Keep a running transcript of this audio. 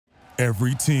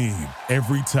Every team,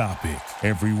 every topic,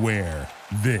 everywhere.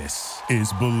 This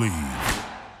is Believe.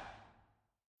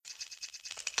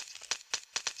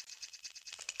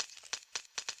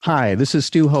 Hi, this is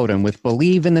Stu Hoden with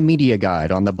Believe in the Media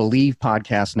Guide on the Believe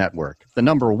Podcast Network, the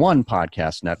 #1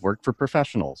 podcast network for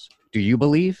professionals. Do you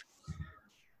believe?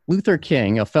 Luther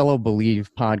King, a fellow Believe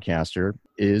podcaster,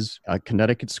 is a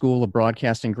Connecticut School of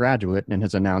Broadcasting graduate and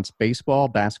has announced baseball,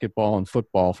 basketball, and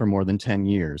football for more than 10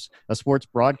 years. A sports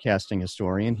broadcasting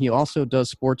historian, he also does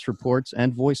sports reports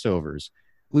and voiceovers.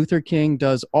 Luther King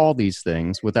does all these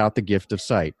things without the gift of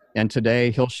sight, and today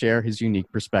he'll share his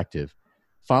unique perspective.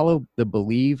 Follow the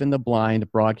Believe in the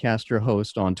Blind broadcaster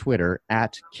host on Twitter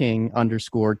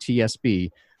 @King_TSB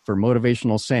for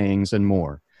motivational sayings and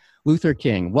more. Luther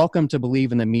King, welcome to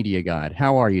Believe in the Media Guide.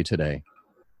 How are you today?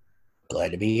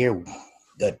 Glad to be here.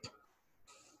 Good.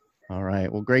 All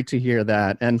right. Well, great to hear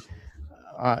that. And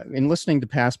in listening to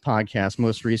past podcasts,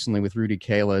 most recently with Rudy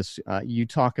Kalis, you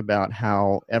talk about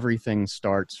how everything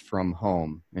starts from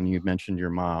home, and you mentioned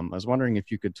your mom. I was wondering if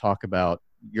you could talk about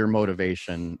your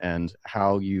motivation and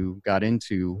how you got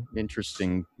into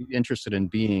interested in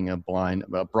being a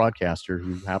broadcaster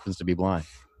who happens to be blind.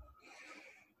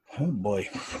 Oh boy.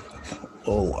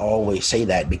 Oh, I always say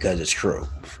that because it's true.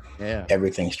 Yeah.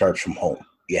 Everything starts from home.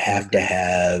 You have to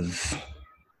have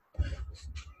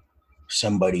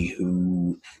somebody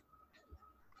who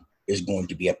is going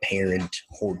to be a parent,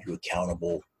 hold you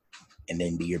accountable, and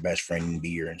then be your best friend and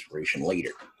be your inspiration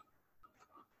later.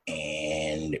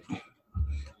 And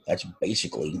that's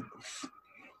basically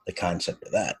the concept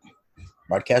of that.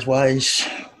 Broadcast wise,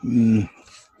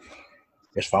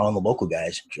 just following the local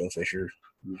guys. Joe Fisher,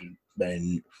 who's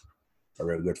been a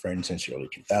really good friend since the early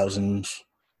 2000s.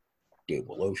 Dave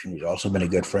Woloshin, who's also been a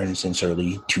good friend since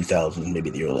early 2000s, maybe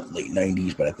the late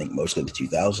 90s, but I think mostly the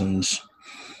 2000s.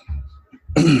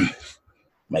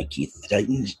 Mike Keith, the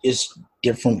Titans, is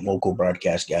different local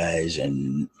broadcast guys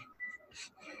and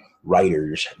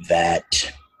writers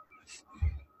that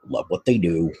love what they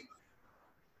do,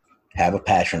 have a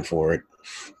passion for it,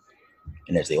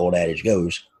 and as the old adage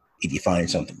goes, if you find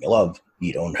something you love,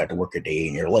 you don't have to work a day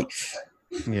in your life.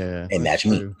 Yeah. And that's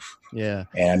me. Yeah.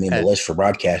 And I mean, the list for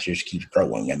broadcasters keeps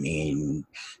growing. I mean,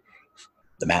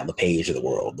 the Matt LePage of the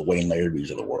world, the Wayne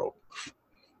Larrabees of the world.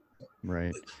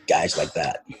 Right. Guys like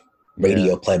that.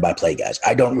 Radio play-by-play guys.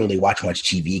 I don't really watch much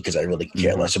TV because I really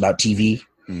care less about TV.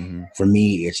 Mm-hmm. For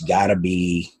me, it's got to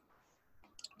be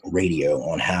radio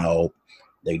on how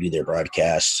they do their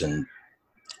broadcasts and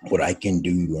what I can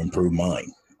do to improve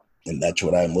mine. And that's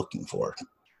what I'm looking for.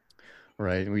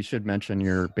 Right. We should mention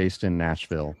you're based in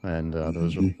Nashville, and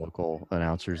those are the local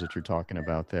announcers that you're talking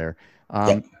about there.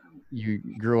 Yep. You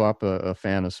grew up a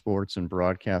fan of sports and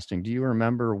broadcasting. Do you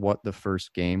remember what the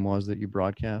first game was that you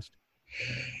broadcast?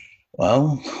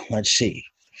 Well, let's see.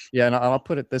 Yeah, and I'll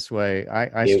put it this way.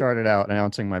 I started out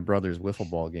announcing my brother's wiffle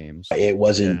ball games. It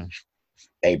wasn't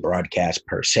a broadcast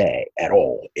per se at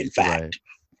all. In fact,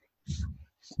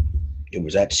 It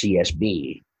was at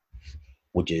CSB,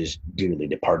 which is dearly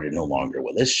departed, no longer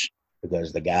with us,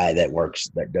 because the guy that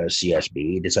does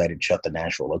CSB decided to shut the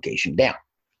Nashville location down.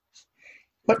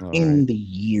 But in the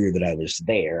year that I was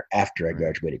there, after I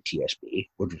graduated TSB,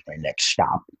 which was my next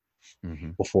stop,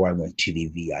 before I went to the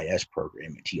VIS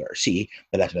program at TRC,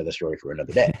 but that's another story for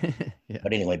another day.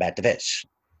 But anyway, back to this.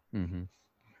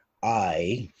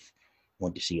 I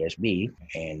went to CSB,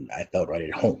 and I felt right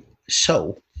at home.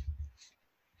 So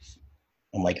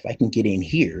I'm like, if I can get in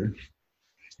here,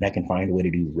 and I can find a way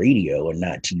to do radio and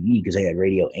not TV, because I had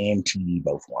radio and TV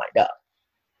both lined up.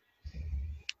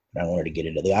 And I wanted to get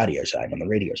into the audio side on the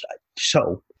radio side.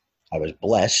 So I was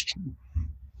blessed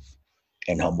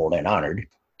and humbled and honored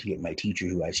to get my teacher,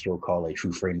 who I still call a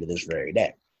true friend to this very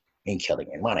day, in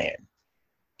Kellyanne Monahan.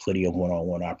 Plenty of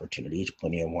one-on-one opportunities,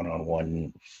 plenty of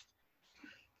one-on-one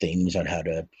things on how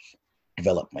to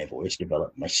develop my voice,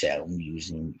 develop my sound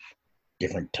using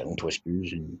different tongue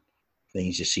twisters and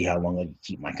things to see how long I could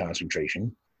keep my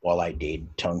concentration. While I did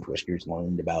tongue twisters,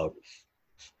 learned about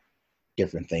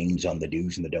different things on the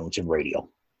do's and the don'ts of radio.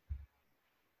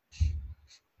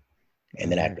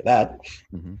 And then after that,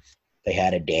 they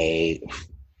had a day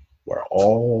where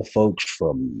all folks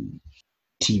from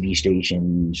TV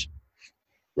stations,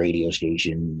 radio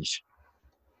stations,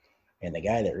 and the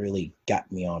guy that really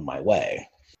got me on my way,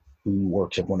 who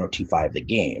works at 102.5 The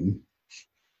Game,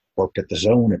 worked at the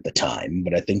Zone at the time,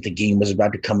 but I think the Game was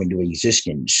about to come into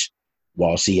existence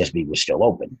while CSB was still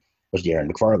open, was Darren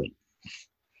McFarland.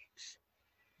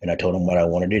 And I told him what I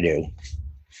wanted to do.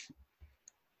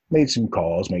 Made some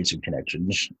calls, made some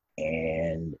connections,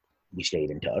 and we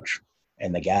stayed in touch.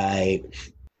 And the guy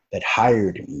that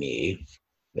hired me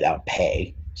without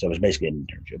pay. So it was basically an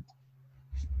internship.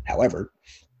 However,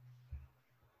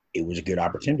 it was a good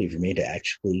opportunity for me to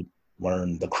actually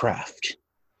learn the craft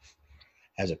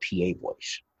as a PA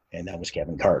voice. And that was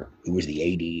Kevin Carter, who was the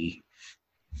AD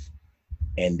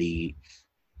and the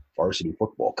varsity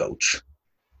football coach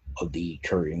of the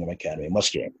Curry Ingram Academy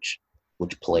Mustangs,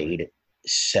 which played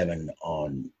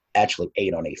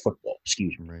 8-on-8 football.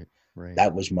 Excuse me. Right.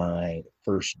 That was my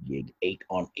first gig,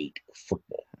 8-on-8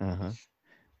 football. Uh-huh.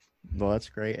 Well, that's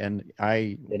great. And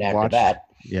I after that,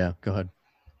 yeah, go ahead.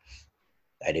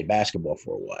 I did basketball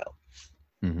for a while.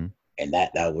 Mm-hmm. And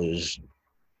that was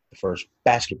the first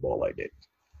basketball I did.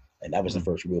 And that was the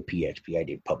first real PXP. I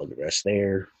did public address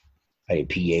there. I did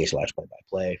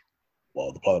PA/play-by-play.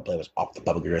 Well, the play-by-play was off the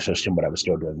public address system, but I was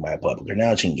still doing my public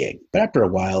announcing gig. But after a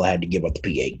while, I had to give up the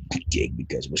PA gig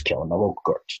because it was killing my vocal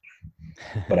cords.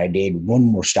 But I did one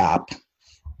more stop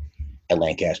at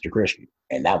Lancaster Christian,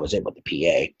 and that was it with the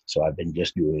PA. So I've been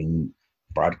just doing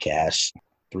broadcasts,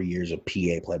 3 years of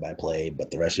PA play-by-play, but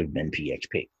the rest have been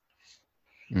PXP.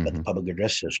 Mm-hmm. But the public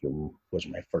address system was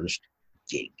my first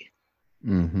gig.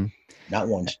 Mm-hmm. Not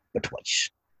once, but twice.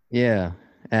 Yeah.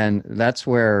 And that's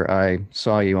where I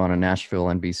saw you on a Nashville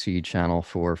NBC channel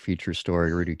for feature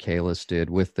story Rudy Kalis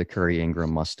did with the Curry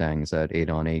Ingram Mustangs, that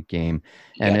 8-on-8 game.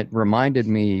 And it reminded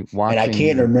me watching. And I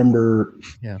can't remember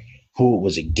who it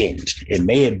was against. It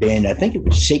may have been, I think it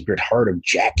was Sacred Heart of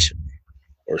Jackson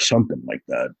or something like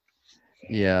that.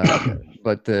 Yeah.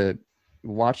 But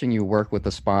watching you work with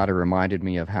the spotter reminded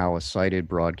me of how a sighted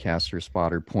broadcaster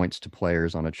spotter points to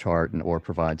players on a chart or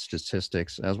provides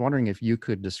statistics. I was wondering if you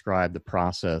could describe the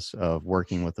process of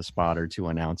working with a spotter to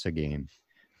announce a game.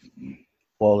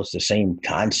 Well, it's the same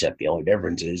concept. The only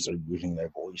difference is they're using their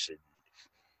voice and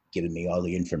giving me all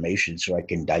the information so I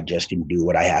can digest and do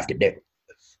what I have to do.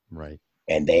 Right.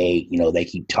 And they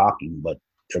keep talking, but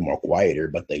they're more quieter,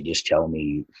 but they just tell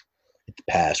me if the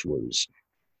pass was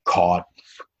caught,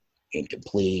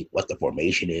 incomplete, what the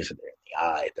formation is, if they're in the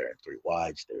eye, if they're in three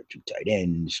wides, they're two tight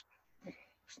ends.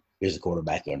 Is the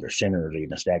quarterback under center? Are they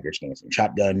in a stagger stance and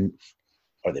shotgun?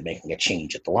 Are they making a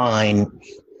change at the line?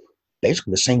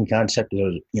 Basically the same concept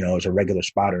as a regular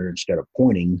spotter. Instead of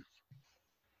pointing,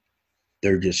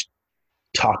 they're just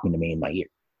talking to me in my ear.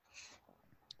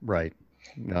 Right.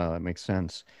 That makes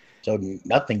sense. So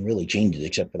nothing really changes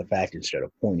except for the fact instead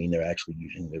of pointing, they're actually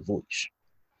using their voice.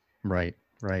 Right.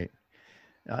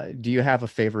 Do you have a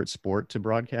favorite sport to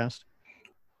broadcast?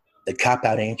 The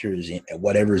cop-out answer is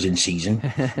whatever's in season.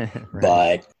 Right.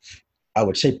 But I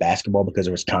would say basketball because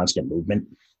there was constant movement.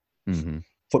 Mm-hmm.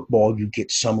 Football, you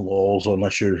get some lulls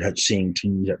unless you're seeing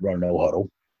teams that run no huddle.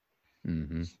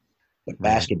 Mm-hmm. But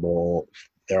basketball,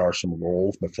 there are some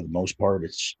lulls, but for the most part,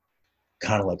 it's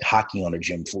kind of like hockey on a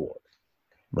gym floor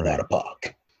without a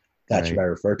puck. That's what I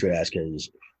refer to it as,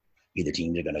 because either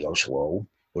teams are going to go slow,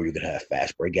 or you're going to have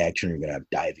fast break action, or you're going to have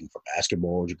diving for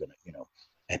basketballs, you're going to,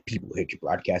 have people hit your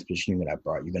broadcast position, you're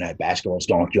going to have basketballs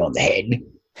stomp you on the head,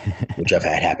 which I've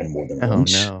had happen more than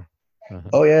once. Oh, no. Uh-huh.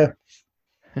 Oh, yeah.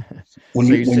 So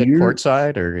you sit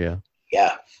courtside, or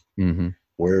Yeah. Mm-hmm.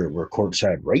 We're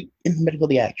courtside right in the middle of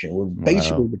the action. We're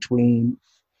basically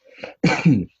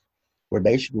we're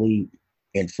basically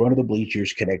in front of the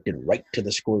bleachers, connected right to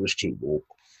the scorer's table.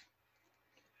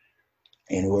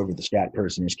 And whoever the stat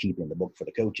person is keeping the book for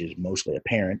the coaches, mostly a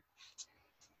parent,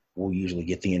 will usually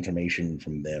get the information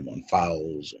from them on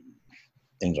fouls and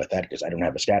things like that, because I don't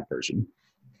have a stat person.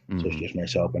 Mm-hmm. So it's just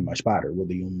myself and my spotter. We're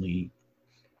the only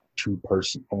two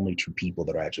people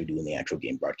that are actually doing the actual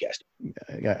game broadcasting.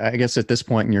 I guess at this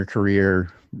point in your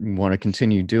career, you want to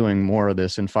continue doing more of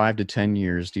this. In 5 to 10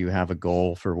 years, do you have a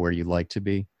goal for where you'd like to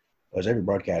be? As every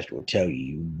broadcaster will tell you,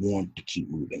 you want to keep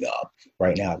moving up.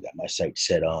 Right now, I've got my sights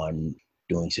set on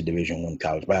doing some Division I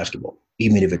college basketball,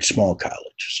 even if it's small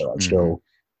college. So I'm still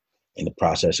in the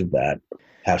process of that.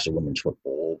 Have some women's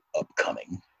football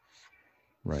upcoming.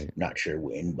 Right. Not sure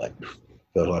when, but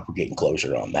feels like we're getting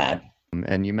closer on that.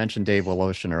 And you mentioned Dave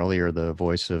Woloshin earlier, the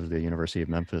voice of the University of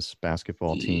Memphis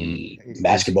basketball team.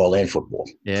 Basketball and football.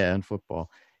 Yeah, and football.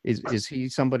 Is he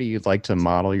somebody you'd like to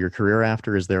model your career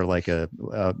after? Is there like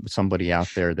somebody out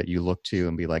there that you look to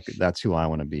and be like, that's who I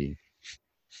want to be?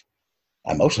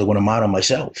 I mostly want to model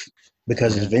myself,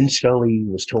 because as Vin Scully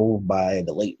was told by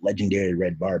the late legendary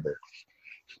Red Barber,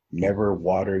 never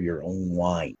water your own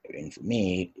wine. And for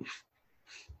me,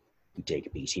 you take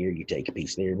a piece here, you take a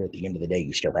piece there, but at the end of the day,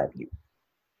 you still have you.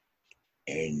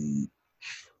 And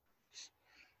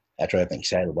that's what I think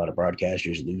sad. A lot of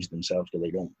broadcasters lose themselves because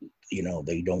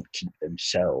they don't keep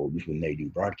themselves when they do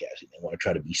broadcasting. They want to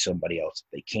try to be somebody else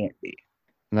that they can't be.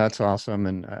 That's awesome.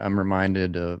 And I'm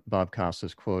reminded of Bob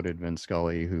Costas quoted Vince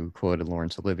Scully, who quoted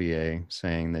Laurence Olivier,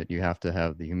 saying that you have to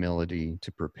have the humility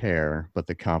to prepare, but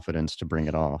the confidence to bring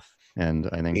it off. And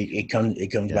I think it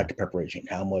comes back to preparation.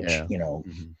 How much,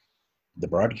 the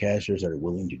broadcasters that are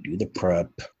willing to do the prep,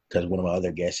 because one of my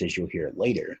other guests, as you'll hear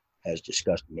later, has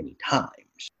discussed many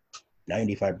times,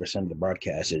 95% of the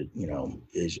broadcast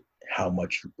is how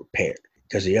much you prepare.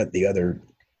 Because the other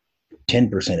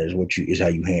 10% is how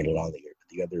you handle it on the air.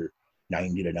 The other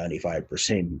 90 to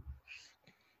 95%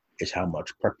 is how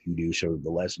much prep you do. So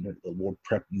the more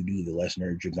prep you do, the less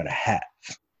nerves you're going to have.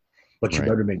 But you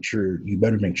better make sure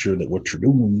that what you're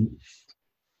doing,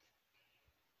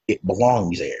 it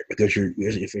belongs there, because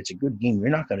if it's a good game, you're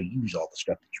not going to use all the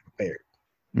stuff that you prepared.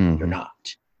 Mm-hmm. You're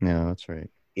not. Yeah, that's right.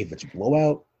 If it's a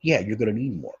blowout, yeah, you're going to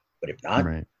need more. But if not,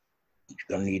 you're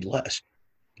going to need less.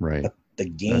 Right. But the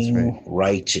game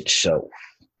writes itself.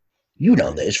 You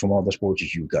know this from all the sports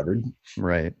that you've covered.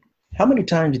 Right. How many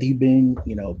times have you been,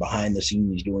 behind the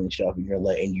scenes doing stuff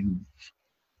and you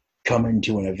come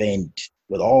into an event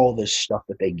with all this stuff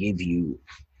that they give you,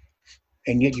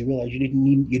 and yet you realize you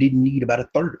didn't need about a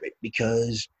third of it,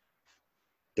 because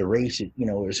the race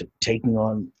is taking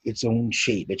on its own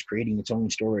shape. It's creating its own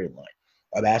storyline.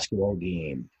 A basketball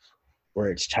game where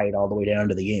it's tight all the way down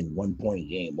to the end, 1 point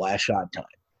game, last shot time.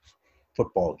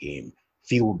 Football game,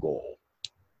 field goal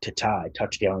to tie,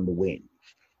 touchdown to win.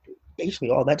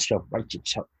 Basically, all that stuff writes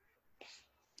itself.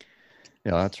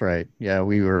 Yeah, that's right. Yeah,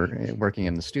 we were working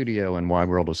in the studio in Wide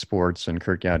World of Sports, and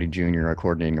Kurt Gowdy Jr., our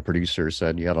coordinating producer,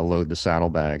 said you got to load the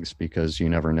saddlebags, because you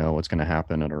never know what's going to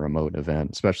happen at a remote event,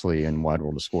 especially in Wide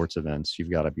World of Sports events. You've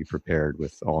got to be prepared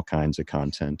with all kinds of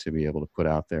content to be able to put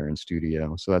out there in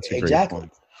studio. So that's a great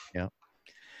point. Yeah.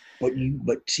 But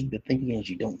see, the thing is,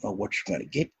 you don't know what you're going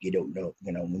to get. You don't know,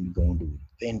 when you go into an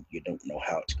event, you don't know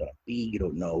how it's going to be. You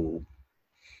don't know,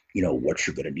 what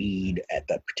you're going to need at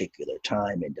that particular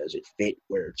time, and does it fit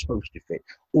where it's supposed to fit,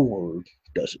 or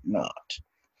does it not?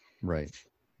 Right.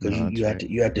 Because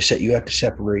you have to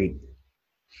separate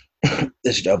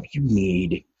the stuff you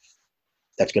need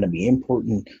that's going to be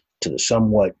important to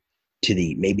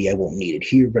the maybe I won't need it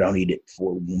here, but I'll need it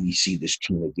for when we see this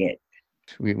team again.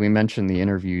 We mentioned the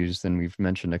interviews, then we've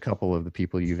mentioned a couple of the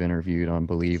people you've interviewed on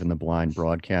Believe in the Blind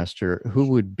Broadcaster. Who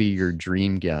would be your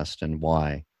dream guest and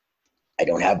why? I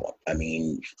don't have one. I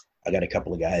mean, I got a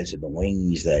couple of guys in the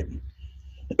wings that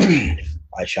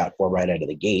I shot for right out of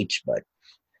the gates, but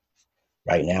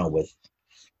right now with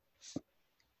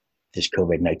this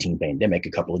COVID-19 pandemic,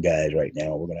 a couple of guys right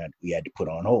now we had to put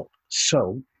on hold.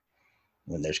 So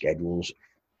when their schedules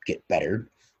get better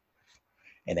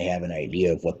and they have an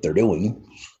idea of what they're doing,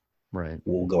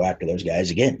 we'll go after those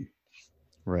guys again.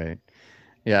 Right.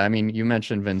 Yeah, I mean, you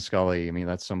mentioned Vin Scully. I mean,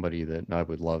 that's somebody that I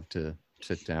would love to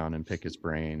sit down and pick his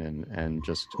brain and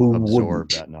just absorb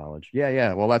that knowledge.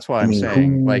 Yeah. Well, that's why I'm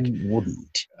saying,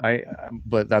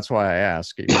 but that's why I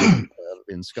ask.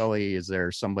 Vin Scully, is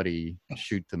there somebody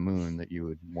shoot the moon that you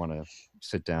would want to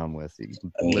sit down with?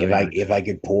 I mean, if I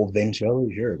could pull Vin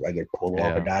Scully, sure. If I could pull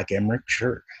off a Doc Emmerich,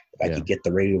 sure. If I could get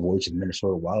the radio voice of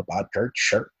Minnesota Wild, Bob Kirk,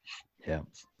 sure. Yeah.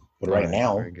 But right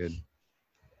now, very good.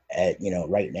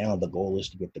 Right now the goal is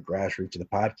to get the grassroots of the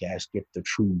podcast, get the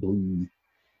true blue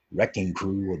wrecking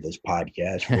crew of this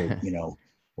podcast,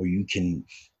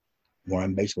 where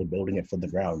I'm basically building it from the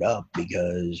ground up,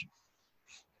 because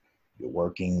you're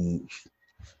working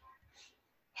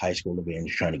high school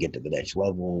divisions trying to get to the next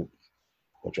level,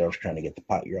 but you're also trying to get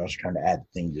you're also trying to add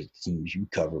things that seems you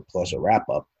cover plus a wrap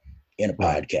up in a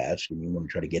podcast, and you want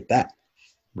to try to get that.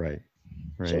 Right.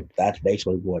 So that's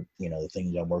basically what, the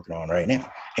things I'm working on right now.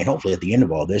 And hopefully at the end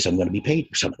of all this, I'm going to be paid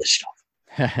for some of this stuff.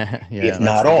 If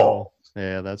not all.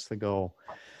 Yeah, that's the goal.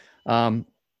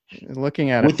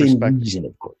 Looking at within reason,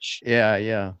 of course.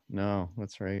 Yeah. No,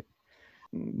 that's right.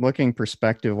 Looking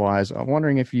perspective wise, I'm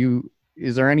wondering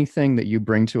is there anything that you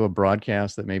bring to a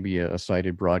broadcast that maybe a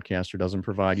sighted broadcaster doesn't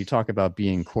provide? You talk about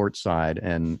being courtside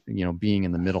and, being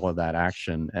in the middle of that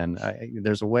action. And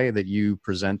there's a way that you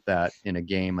present that in a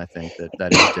game, I think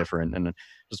that is different. And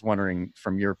just wondering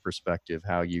from your perspective,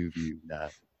 how you view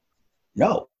that.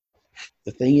 No,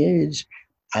 the thing is,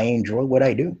 I enjoy what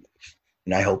I do,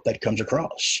 and I hope that comes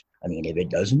across. I mean, if it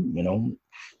doesn't,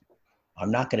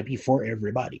 I'm not going to be for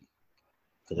everybody,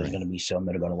 because there's going to be some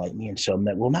that are going to like me and some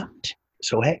that will not.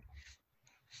 So, hey,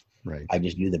 I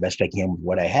just do the best I can with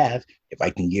what I have. If I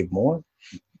can give more,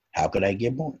 how could I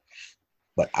give more?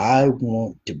 But I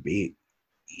want to be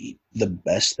the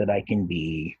best that I can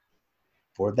be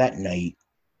for that night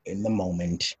in the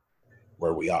moment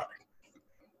where we are.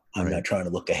 I'm not trying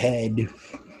to look ahead.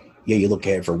 Yeah, you look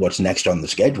ahead for what's next on the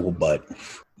schedule, but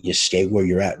you stay where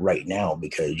you're at right now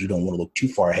because you don't want to look too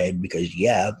far ahead because,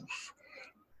 yeah,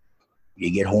 you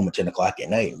get home at 10 o'clock at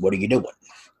night. What are you doing?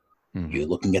 Mm-hmm. You're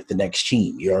looking at the next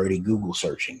team. You're already Google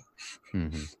searching.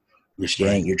 Mm-hmm.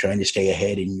 You're trying to stay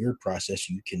ahead in your process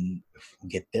so you can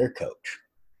get their coach.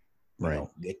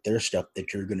 Get their stuff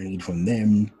that you're going to need from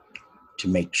them to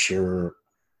make sure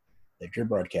that your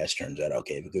broadcast turns out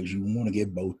okay, because you want to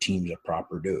give both teams a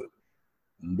proper due.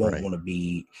 You don't want to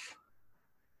be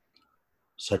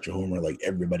such a homer like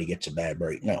everybody gets a bad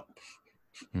break. No.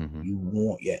 Mm-hmm.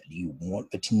 You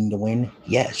want the team to win?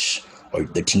 Yes. Or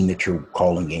the team that you're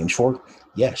calling games for?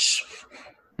 Yes.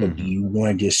 But do you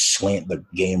want to just slant the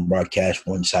game broadcast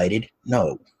one-sided?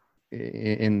 No.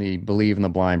 In the Believe in the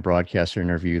Blind broadcaster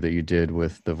interview that you did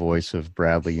with the voice of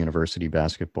Bradley University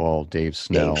basketball, Dave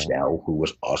Snell. Dave Snell, who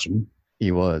was awesome.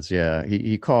 He was, yeah.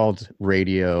 He called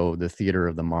radio the theater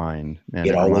of the mind. And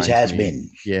it always has been.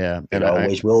 Yeah. It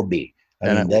always will be.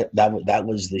 I mean, that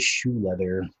was the shoe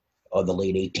leather of the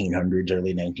late 1800s,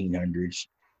 early 1900s,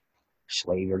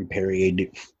 slavery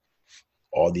period,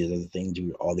 all the other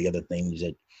things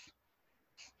that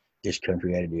this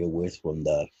country had to deal with, from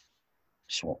the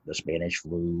Spanish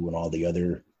flu and all the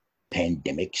other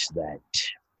pandemics that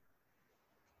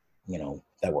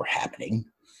were happening.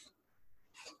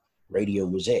 Radio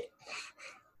was it.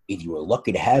 If you were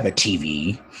lucky to have a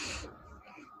TV,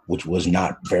 which was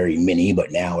not very many,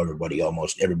 but now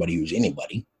almost everybody who's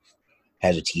anybody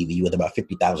has a TV with about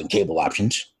 50,000 cable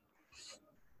options.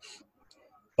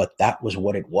 But that was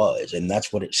what it was, and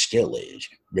that's what it still is.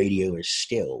 Radio is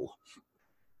still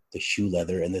the shoe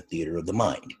leather and the theater of the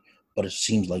mind. But it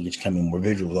seems like it's coming more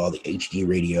visual with all the HD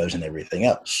radios and everything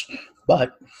else.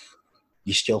 But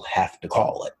you still have to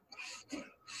call it.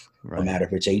 Right. No matter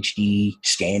if it's HD,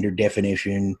 standard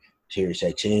definition, Sirius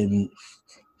XM,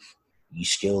 you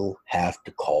still have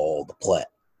to call the play.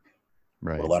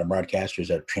 Right. But a lot of broadcasters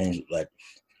that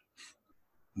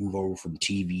move over from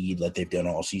TV like they've done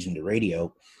all season to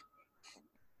radio,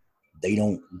 they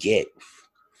don't get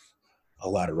a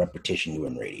lot of repetition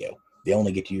doing radio. They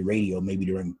only get to do radio maybe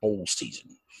during bowl season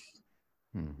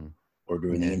or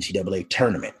during the NCAA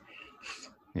tournament.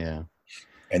 Yeah.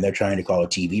 And they're trying to call a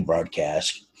TV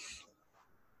broadcast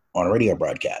on a radio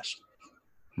broadcast.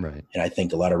 Right. And I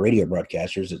think a lot of radio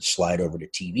broadcasters that slide over to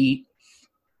TV,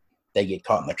 they get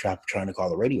caught in the trap of trying to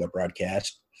call a radio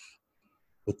broadcast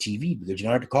with TV because you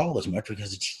don't have to call as much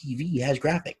because the TV has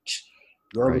graphics.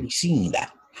 You're already seeing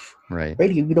that. Right.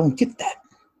 Radio, you don't get that.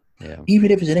 Yeah. Even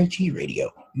if it's an HD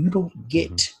radio, you don't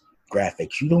get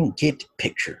graphics. You don't get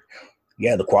picture.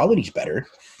 Yeah, the quality's better,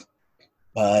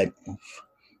 but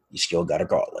you still got to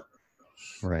call it.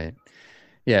 Right.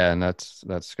 Yeah, and that's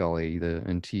Scully.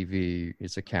 In TV,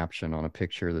 it's a caption on a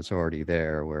picture that's already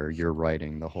there, where you're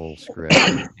writing the whole script,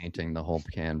 painting the whole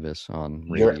canvas on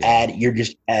radio. You're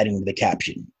just adding the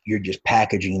caption. You're just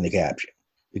packaging the caption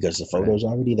because the photo's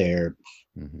already there.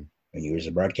 Mm-hmm. And you as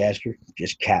a broadcaster,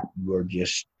 you're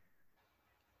just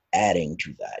adding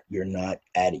to that. You're not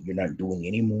doing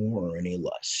any more or any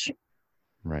less.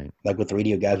 Right. Like with the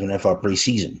radio guys in NFL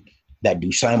preseason that do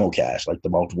simulcast, like the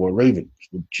Baltimore Ravens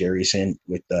with Jerry Sandusky.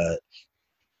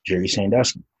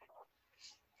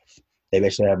 They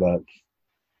basically have a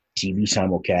TV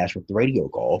simulcast with the radio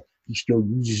call. He still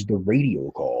uses the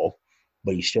radio call,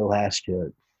 but he still has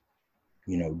to,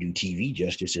 do TV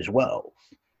justice as well.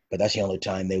 But that's the only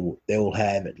time they will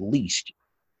have at least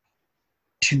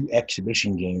 2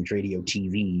 exhibition games, radio,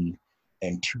 TV,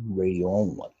 and 2 radio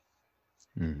only.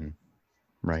 Mm-hmm.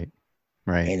 Right.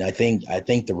 Right. And I think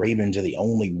the Ravens are the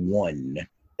only one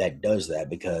that does that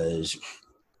because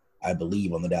I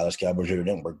believe on the Dallas Cowboys Radio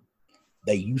Network,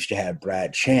 they used to have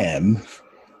Brad Sham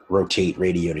rotate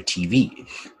radio to TV.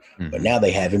 But now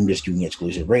they have him just doing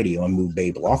exclusive radio and move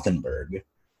Babe Lothenberg,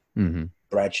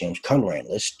 Brad Sham's color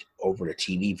analyst, over to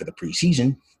TV for the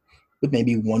preseason with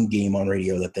maybe 1 game on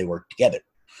radio that they work together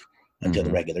until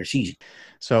the regular season.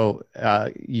 So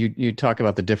you talk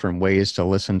about the different ways to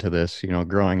listen to this.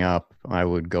 Growing up, I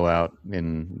would go out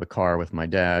in the car with my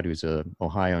dad, who's a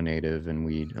Ohio native, and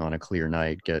we'd, on a clear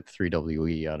night, get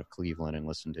 3WE out of Cleveland and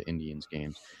listen to Indians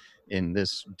games. In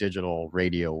this digital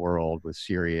radio world with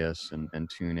Sirius and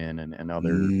TuneIn and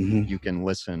other, you can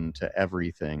listen to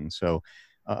everything. So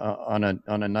on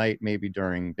a night maybe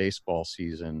during baseball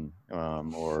season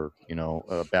or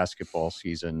a basketball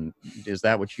season, is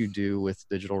that what you do with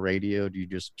digital radio? Do you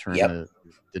just turn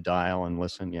the dial and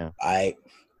listen? Yeah, I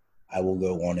will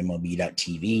go on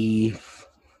MLB.TV,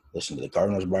 listen to the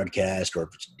Cardinals broadcast, or if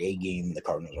it's a day game the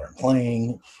Cardinals aren't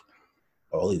playing,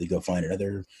 I'll either go find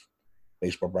another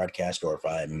baseball broadcast, or if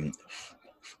I'm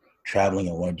traveling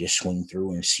and want to just swing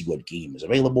through and see what game is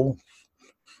available,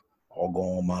 I'll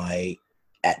go on my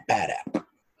 @Bat app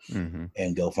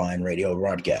and go find radio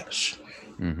broadcasts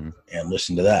and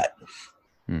listen to that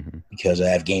because I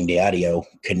have Game Day Audio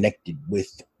connected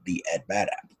with the @Bat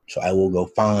app. So I will go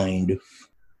find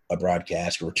a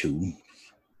broadcast or two,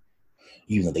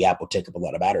 even though the app will take up a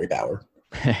lot of battery power.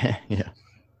 Yeah.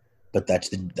 But that's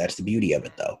the beauty of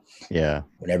it, though. Yeah.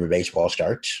 Whenever baseball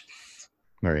starts,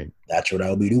 right, that's what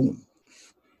I'll be doing.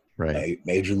 Right.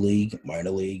 Major League,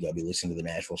 minor league, I'll be listening to the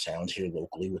Nashville Sounds here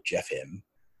locally with Jeff M.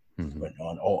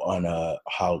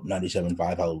 On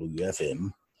 97.5 Hallelujah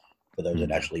FM. For those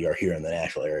that actually are here in the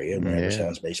Nashville area, whenever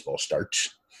Sounds baseball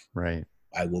starts, right,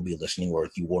 I will be listening. Or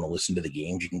if you want to listen to the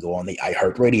games, you can go on the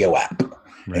iHeartRadio app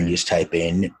and just type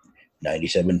in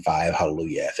 97.5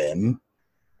 Hallelujah FM.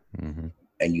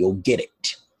 And you'll get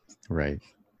it. Right.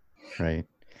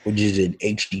 Which is an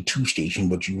HD2 station,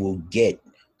 but you will get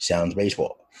Sounds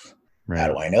Baseball. Right. How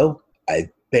do I know? I've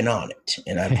been on it,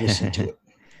 and I've listened to it.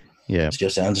 Yeah. It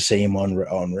still sounds the same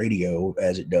on radio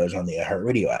as it does on the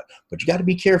iHeartRadio app. But you got to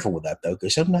be careful with that, though,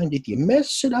 because sometimes if you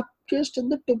mess it up just a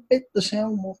little bit, the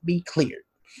sound won't be clear.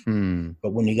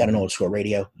 But when you got an old school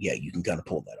radio, yeah, you can kind of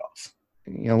pull that off.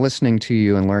 Listening to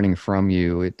you and learning from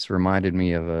you, it's reminded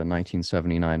me of a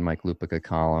 1979 Mike Lupica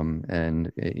column,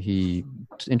 and he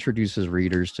introduces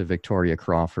readers to Victoria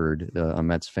Crawford, a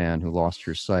Mets fan who lost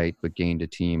her sight but gained a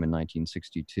team in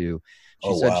 1962.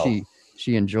 She said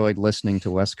she enjoyed listening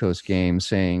to West Coast games,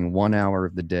 saying 1 hour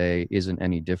of the day isn't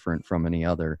any different from any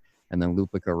other. And then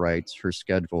Lupica writes, her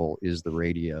schedule is the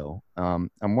radio. I'm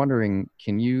wondering,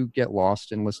 can you get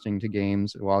lost in listening to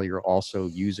games while you're also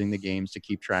using the games to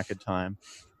keep track of time?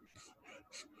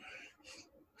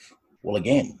 Well,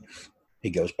 again,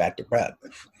 it goes back to prep.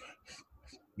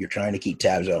 You're trying to keep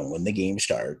tabs on when the game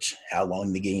starts, how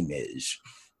long the game is.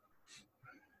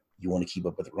 You want to keep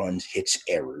up with runs, hits,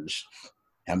 errors.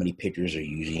 How many pitchers are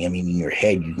you using? I mean, in your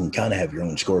head, you can kind of have your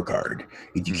own scorecard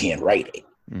if you can't write it.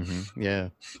 Yeah.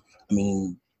 I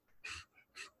mean,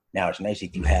 now it's nice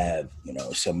if you have,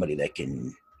 somebody that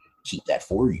can keep that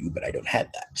for you, but I don't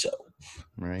have that. So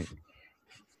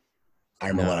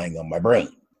I'm relying on my brain.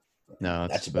 No,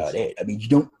 that's about it. I mean,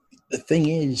 the thing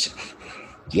is,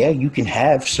 yeah, you can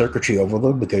have circuitry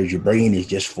overload because your brain is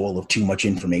just full of too much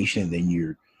information. And then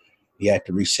you have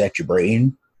to reset your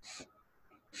brain.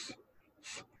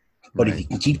 But if you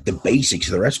can keep the basics,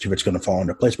 the rest of it's going to fall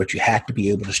into place. But you have to be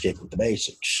able to stick with the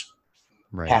basics.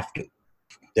 Right. Have to.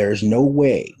 There's no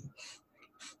way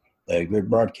that a good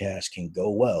broadcast can go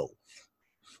well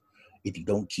if you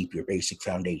don't keep your basic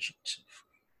foundations.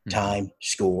 Time,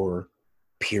 score,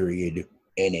 period,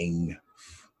 inning.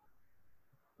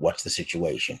 What's the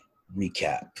situation?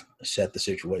 Recap. Set the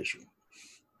situation.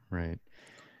 Right.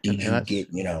 Did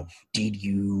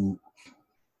you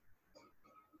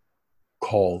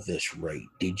call this right?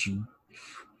 Did you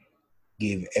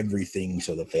give everything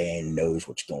so the fan knows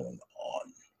what's going on?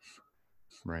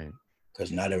 Right.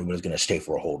 Because not everybody's going to stay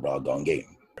for a whole doggone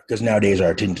game. Because nowadays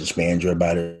our attention spans are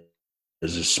about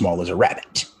as small as a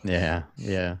rabbit. Yeah.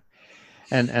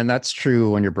 And that's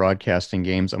true when you're broadcasting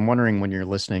games. I'm wondering, when you're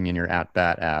listening in your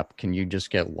 @Bat app, can you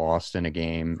just get lost in a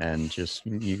game and just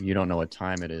you don't know what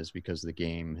time it is because the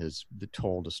game has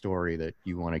told a story that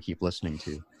you want to keep listening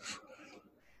to?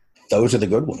 Those are the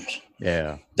good ones.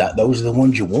 Yeah. Those are the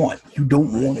ones you want. You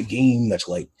don't want a game that's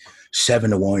like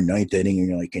 7-1, ninth inning, and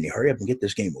you're like, can you hurry up and get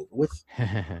this game over with?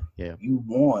 Yeah. You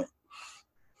want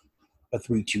a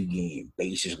 3-2 game,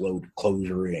 bases loaded,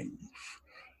 closer in,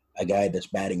 a guy that's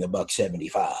batting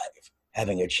 $175,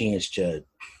 having a chance to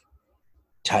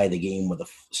tie the game with a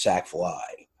sac fly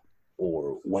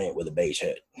or win it with a base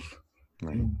hit.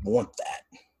 Right. You want that.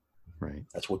 Right.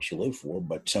 That's what you live for,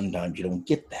 but sometimes you don't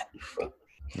get that.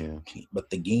 Yeah. But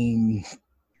the game,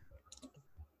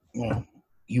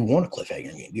 you want a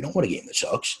cliffhanger game. You don't want a game that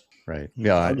sucks. Right.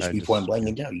 Yeah. I'll just be point blank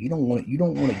and down. You don't want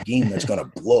a game that's going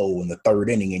to blow in the third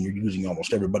inning and you're using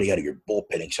almost everybody out of your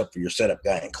bullpen except for your setup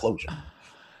guy and closer.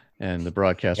 And the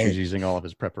broadcaster's using all of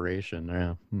his preparation.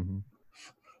 Yeah.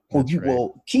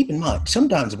 Well, keep in mind,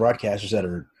 sometimes the broadcasters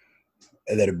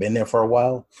that have been there for a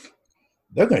while,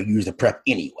 they're going to use the prep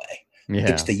anyway. Yeah.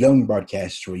 It's the young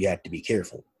broadcasters where you have to be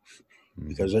careful.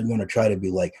 Because they're going to try to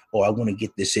be like, I want to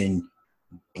get this in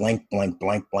blank, blank,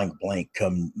 blank, blank, blank,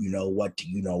 come to you know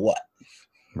what.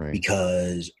 Right.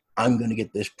 Because I'm going to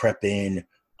get this prep in.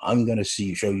 I'm going to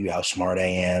show you how smart I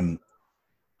am.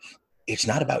 It's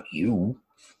not about you.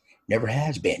 Never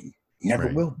has been. Never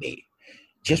will be.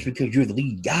 Just because you're the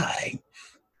lead guy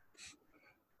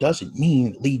doesn't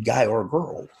mean lead guy or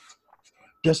girl.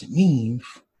 Doesn't mean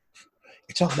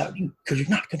it's all about you because you're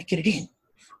not going to get it in.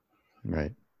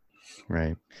 Right.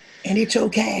 Right. And it's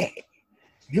okay.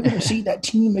 You're going to see that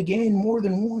team again more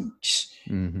than once.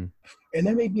 Mm-hmm. And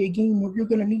there may be a game where you're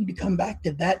going to need to come back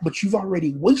to that, but you've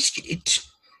already wasted it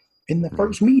in the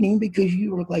first meeting because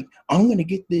you were like, I'm going to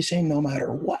get this in no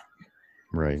matter what.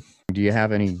 Right. Do you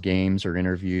have any games or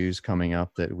interviews coming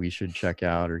up that we should check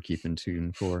out or keep in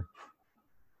tune for?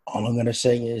 All I'm going to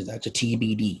say is that's a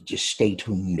TBD. Just stay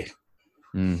tuned.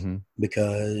 Mm-hmm.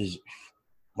 Because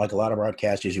like a lot of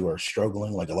broadcasters who are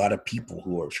struggling, like a lot of people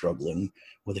who are struggling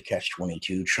with a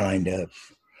catch-22, trying to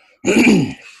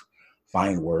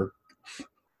find work,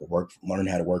 learn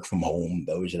how to work from home,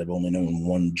 those that have only known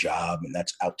one job, and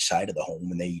that's outside of the home,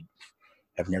 and they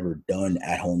have never done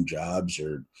at-home jobs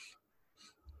or,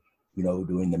 you know,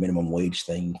 doing the minimum wage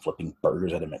thing, flipping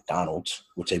burgers at a McDonald's,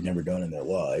 which they've never done in their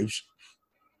lives.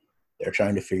 They're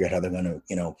trying to figure out how they're going to,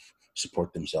 you know,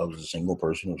 support themselves as a single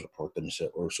person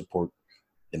or support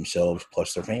themselves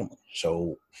plus their family.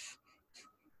 So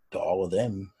to all of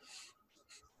them,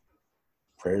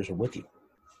 prayers are with you.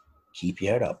 Keep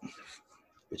your head up.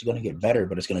 It's going to get better,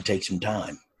 but it's going to take some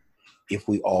time if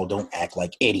we all don't act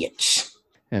like idiots.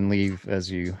 And leave,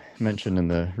 as you mentioned in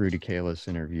the Rudy Kalis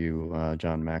interview,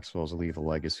 John Maxwell's leave a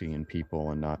legacy in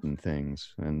people and not in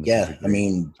things. And yeah, I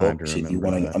mean, books, if you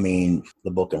want to, I mean,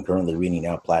 the book I'm currently reading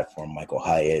now, Platform, Michael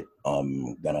Hyatt,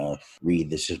 I'm going to read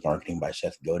This is Marketing by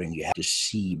Seth Godin. You have to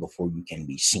see before you can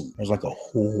be seen. There's like a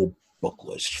whole book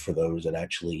list for those that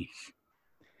actually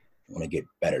want to get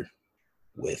better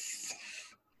with.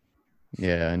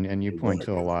 Yeah, and you point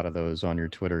to a lot of those on your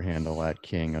Twitter handle at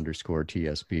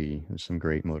 @King_TSB. There's some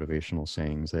great motivational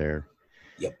sayings there.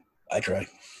 Yep, I try.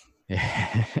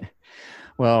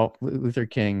 Well, Luther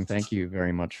King, thank you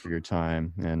very much for your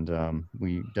time. And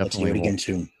we definitely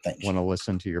want to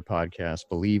listen to your podcast,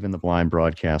 Believe in the Blind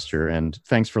Broadcaster. And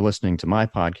thanks for listening to my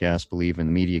podcast, Believe in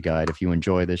the Media Guide. If you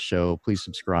enjoy this show, please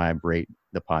subscribe, rate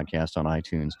the podcast on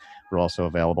iTunes. We're also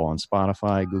available on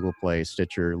Spotify, Google Play,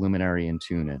 Stitcher, Luminary, and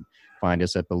TuneIn. Find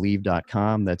us at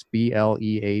Believe.com. That's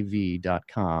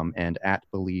BLEAV.com, and at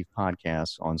Believe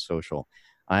Podcasts on social.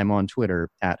 I'm on Twitter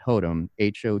at Hodem,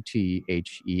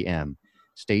 HOTHEM.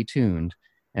 Stay tuned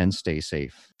and stay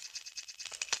safe.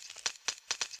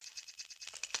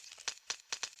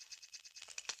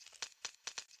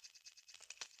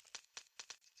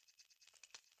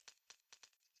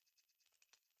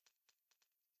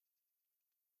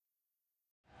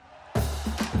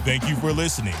 Thank you for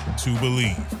listening to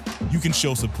Believe. You can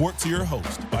show support to your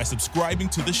host by subscribing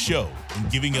to the show and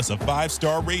giving us a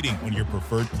 5-star rating on your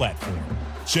preferred platform.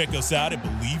 Check us out at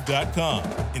Believe.com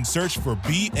and search for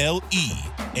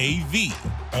BLEAV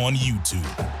on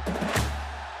YouTube.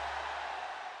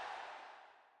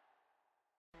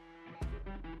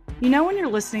 You know when you're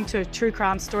listening to a true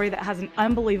crime story that has an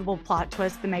unbelievable plot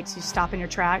twist that makes you stop in your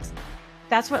tracks?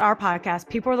 That's what our podcast,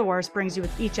 People Are the Worst, brings you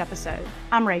with each episode.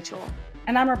 I'm Rachel.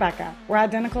 And I'm Rebecca. We're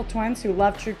identical twins who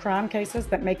love true crime cases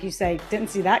that make you say, didn't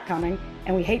see that coming,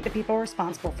 and we hate the people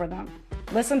responsible for them.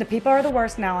 Listen to People Are the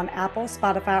Worst now on Apple,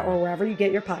 Spotify, or wherever you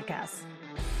get your podcasts.